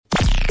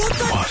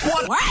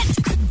What?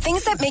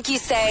 Things that make you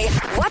say,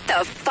 what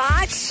the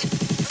fotch?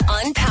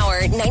 On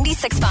Power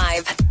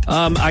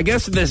 96.5. I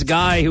guess this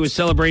guy who was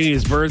celebrating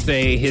his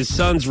birthday, his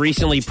sons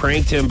recently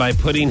pranked him by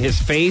putting his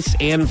face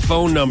and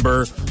phone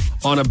number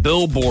on a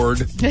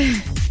billboard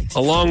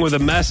along with a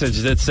message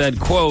that said,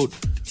 quote,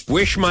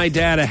 "Wish my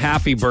dad a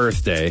happy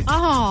birthday."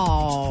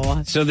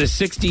 Oh. So the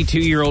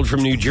 62-year-old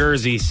from New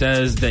Jersey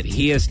says that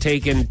he has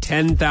taken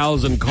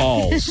 10,000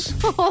 calls.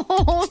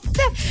 Oh,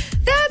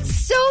 that's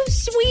so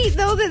sweet,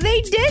 though, that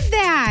they did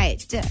that.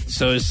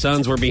 So his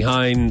sons were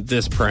behind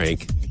this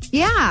prank.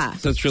 Yeah.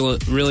 So it's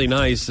really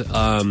nice.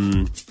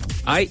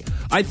 I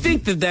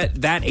think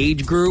that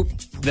age group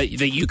that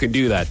you can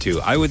do that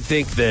to. I would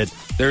think that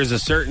there's a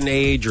certain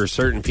age or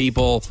certain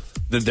people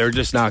that they're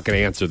just not going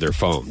to answer their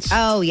phones.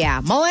 Oh,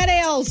 yeah.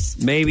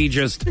 Millennials. Maybe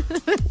just,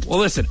 well,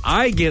 listen,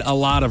 I get a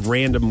lot of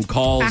random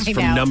calls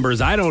from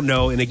numbers I don't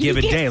know in a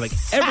given day, like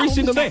every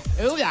single day.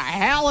 Who the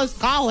hell is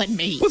calling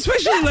me? Well,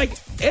 especially like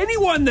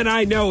anyone that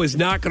I know is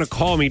not going to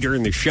call me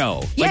during the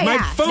show. Like my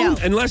phone,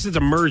 unless it's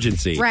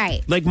emergency.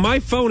 Right. Like my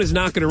phone is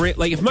not going to ring.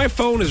 Like if my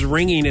phone is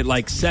ringing at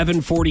like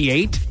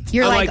 7:48.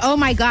 You're like, oh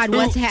my God,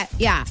 what's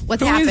happening?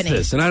 Who is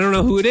this? And I don't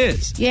know who it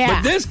is. Yeah.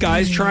 But this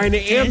guy's trying to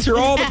answer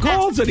all the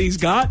calls that he's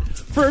got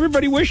for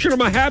everybody wishing him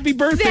a happy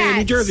birthday in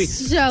New Jersey.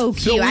 So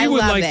cute. So we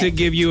would love like to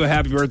give you a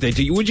happy birthday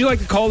to you. Would you like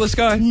to call this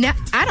guy? No,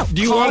 I don't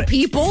call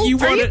people. Are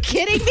you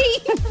kidding me?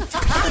 What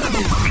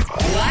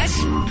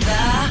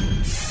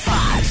the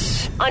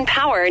fotch? On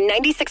Power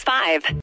 96.5.